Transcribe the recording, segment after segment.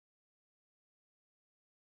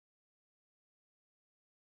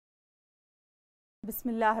بسم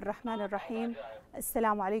الله الرحمن الرحيم.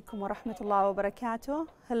 Assalamu alaikum wa rahmatullahi wa barakatuh.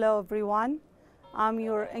 Hello everyone. I'm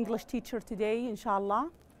your English teacher today,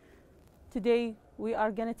 inshallah. Today we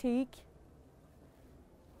are going to take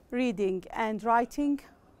reading and writing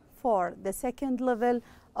for the second level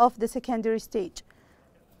of the secondary stage.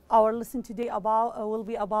 Our lesson today will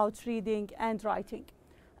be about reading and writing.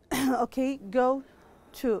 Okay, go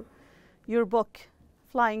to your book,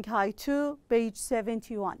 Flying High 2, page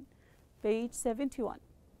 71. Page 71.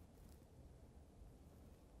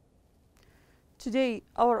 Today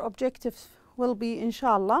our objective will be,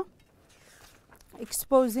 inshallah,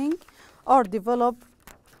 exposing or develop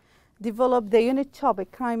the unit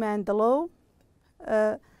topic crime and the law,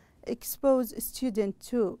 expose a student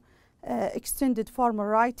to extended formal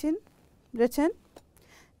written,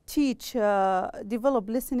 teach, develop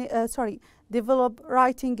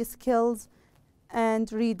writing skills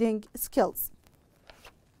and reading skills.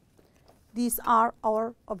 These are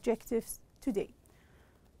our objectives today.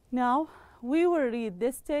 Now, we will read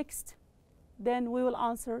this text, then we will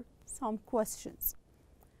answer some questions.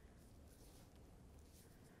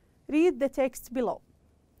 Read the text below.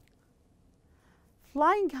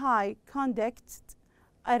 Flying High conducted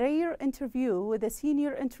a rare interview with a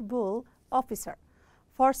senior Interpol officer.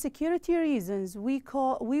 For security reasons, we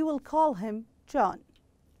will call him John.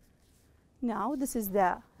 Now, this is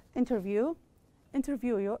the interviewer.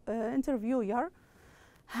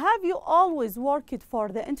 Have you always worked for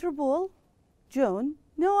the Interpol? John: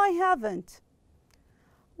 no, I haven't.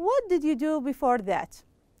 What did you do before that?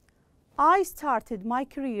 I started my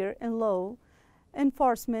career in law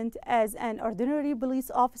enforcement as an ordinary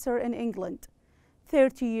police officer in England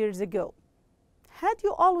 30 years ago. Had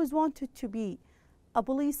you always wanted to be a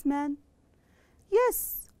policeman?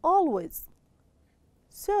 Yes, always.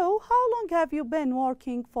 So, how long have you been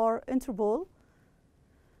working for Interpol?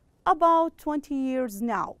 About 20 years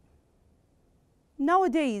now.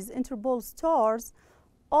 Nowadays, Interpol stores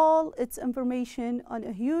all its information on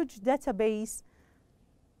a huge database.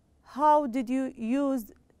 How did you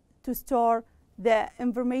use to store the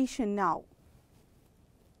information now?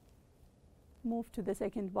 Move to the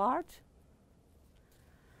second part.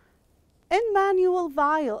 In manual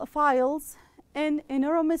files in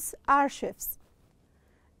enormous archives,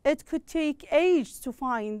 it could take ages to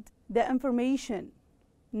find the information.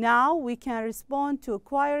 Now we can respond to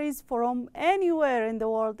queries from anywhere in the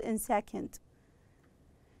world in seconds.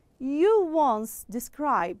 You once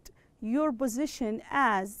described your position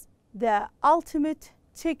as the ultimate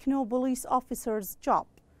techno police officer's job.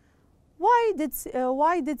 Why did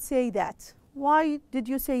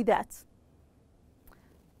you say that?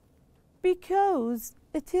 Because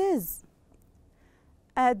it is.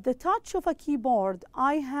 At the touch of a keyboard,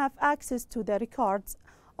 I have access to the records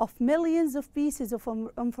of millions of pieces of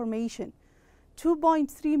information,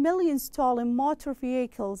 2.3 million stolen motor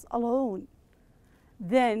vehicles alone.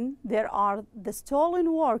 Then there are the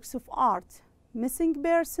stolen works of art, missing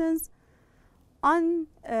persons,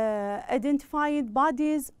 unidentified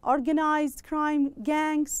bodies, organized crime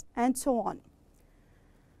gangs, and so on.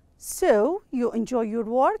 So, you enjoy your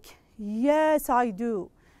work? Yes, I do.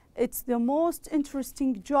 It's the most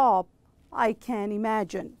interesting job I can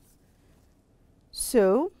imagine.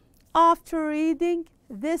 So, after reading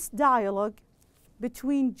this dialogue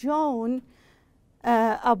between John,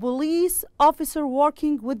 a police officer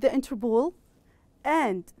working with the Interpol,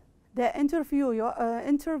 and the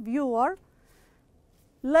interviewer,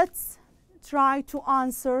 let's try to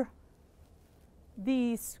answer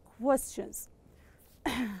these questions.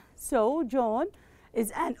 So, John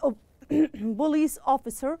is an police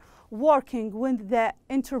officer working with the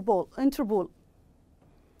Interpol.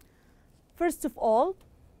 First of all,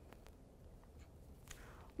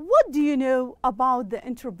 what do you know about the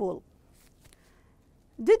Interpol?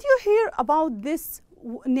 Did you hear about this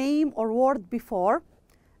name or word before?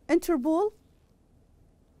 Interpol?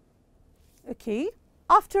 Okay.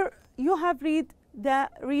 After you have read the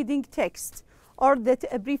reading text or the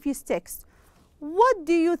previous text, what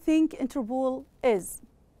do you think Interpol is?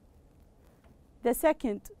 The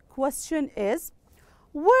second question is,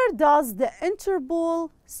 where does the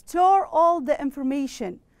Interpol store all the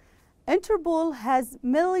information? Interpol has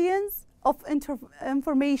millions of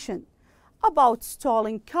information about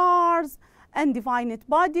stolen cars, unidentified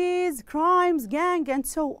bodies, crimes, gang, and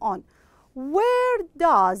so on. Where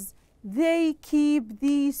does they keep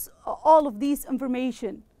all of these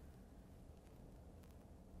information?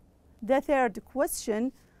 The third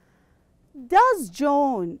question, does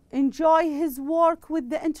John enjoy his work with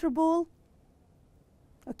the Interpol?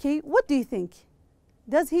 Okay, what do you think?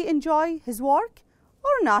 Does he enjoy his work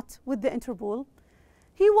or not with the Interpol?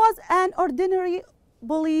 He was an ordinary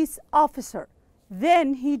police officer.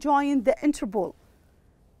 Then he joined the Interpol.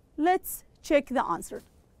 Let's check the answer.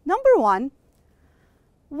 Number 1,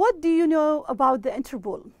 what do you know about the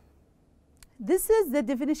Interpol? This is the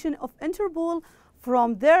definition of Interpol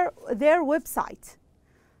from their website.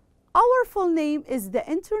 Our full name is the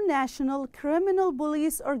International Criminal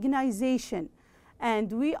Police Organization,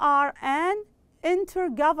 and we are an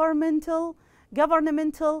intergovernmental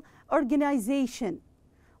organization.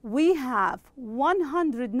 We have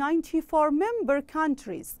 194 member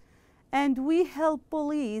countries, and we help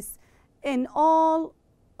police in all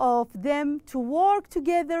of them to work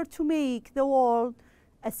together to make the world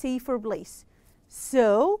a safer place.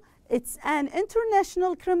 So it's an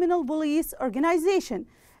international criminal police organization.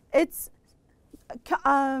 It's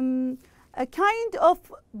a kind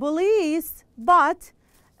of police, but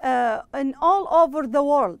in all over the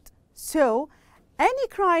world. So any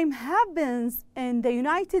crime happens in the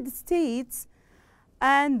United States,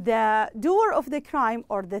 and the doer of the crime,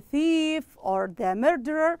 or the thief, or the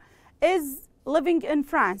murderer, is living in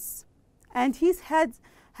France, and he's had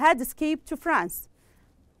escaped to France.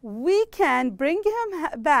 We can bring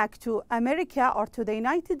him back to America or to the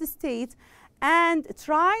United States and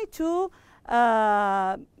try to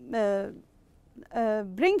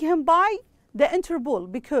bring him by the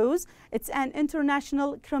Interpol, because it's an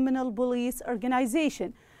international criminal police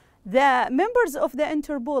organization. The members of the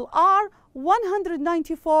Interpol are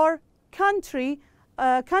 194 countries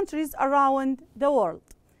around the world.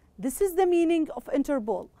 This is the meaning of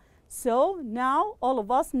Interpol. So now all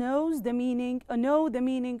of us know the meaning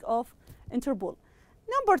of Interpol.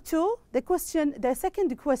 Number 2, the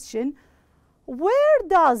second question, where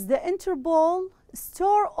does the Interpol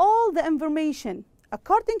store all the information?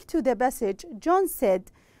 According to the passage, John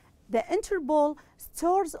said the Interpol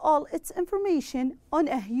stores all its information on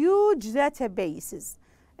a huge databases,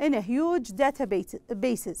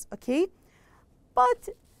 okay? But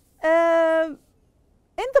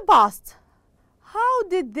in the past, how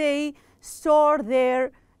did they store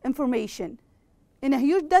their information? In a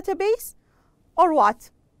huge database, or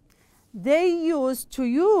what? They used to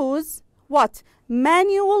use what?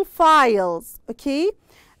 Manual files, okay?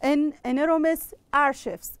 In enormous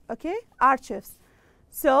archives, okay? Archives.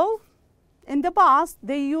 So in the past,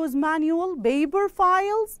 they use manual paper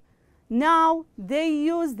files. Now they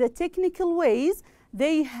use the technical ways.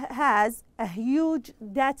 They has a huge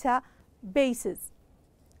databases.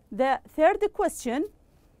 The third question,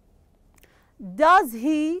 does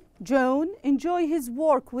he, John, enjoy his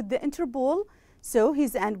work with the Interpol? So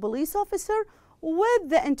he's a police officer with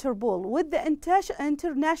the Interpol, with the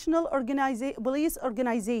international police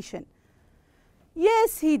organization.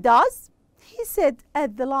 Yes, he does. He said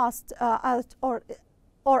at the last,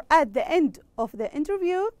 or at the end of the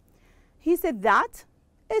interview, he said that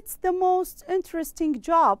it's the most interesting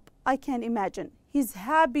job I can imagine. He's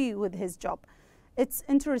happy with his job. It's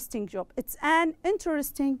interesting job. It's an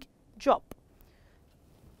interesting job.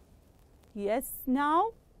 Yes,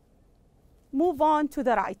 now move on to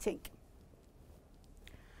the writing.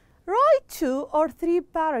 Write 2 or 3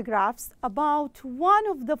 paragraphs about one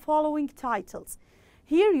of the following titles.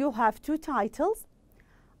 Here you have 2 titles.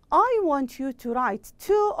 I want you to write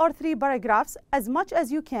 2 or 3 paragraphs as much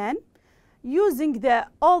as you can, using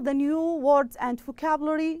all the new words and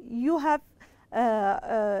vocabulary you have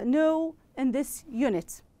know in this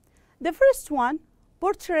unit. The first one,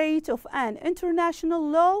 portrait of an international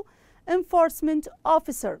law enforcement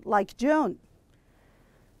officer like John.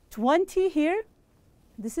 20 here.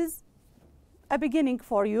 This is a beginning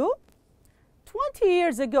for you. 20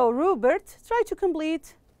 years ago, Robert tried to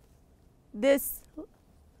complete this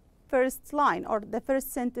first line, or the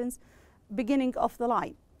first sentence, beginning of the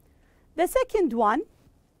line. The second one,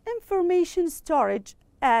 information storage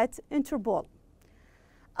at Interpol.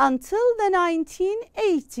 Until the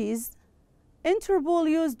 1980s, Interpol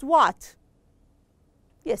used what?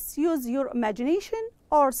 Yes, use your imagination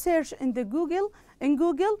or search in Google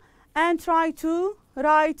and try to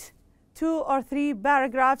write 2 or 3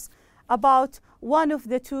 paragraphs about one of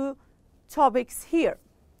the 2 topics here,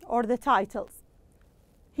 or the titles.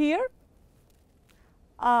 Here,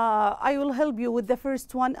 I will help you with the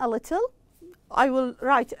first one a little. I will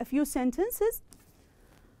write a few sentences.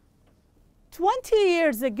 20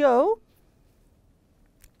 years ago,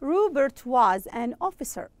 Robert was an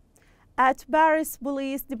officer at Paris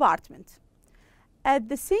Police Department. At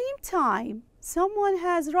the same time, someone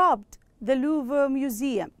has robbed the Louvre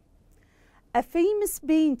Museum. A famous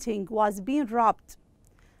painting was being robbed.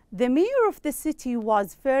 The mayor of the city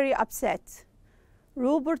was very upset.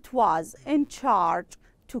 Robert was in charge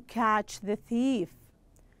to catch the thief.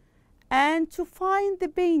 and to find the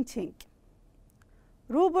painting.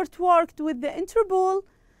 Robert worked with the Interpol.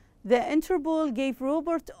 The Interpol gave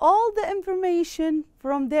Robert all the information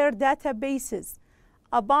from their databases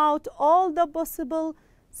about all the possible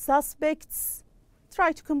suspects.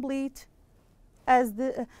 Try to complete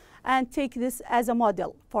and take this as a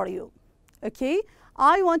model for you. Okay,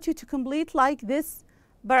 I want you to complete like this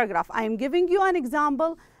paragraph. I am giving you an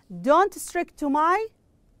example. Don't stick to my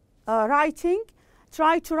writing.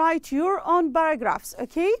 Try to write your own paragraphs,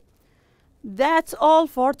 okay? That's all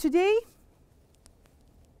for today.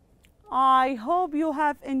 I hope you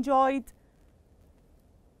have enjoyed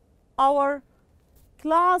our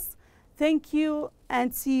class. Thank you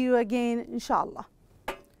and see you again, inshallah.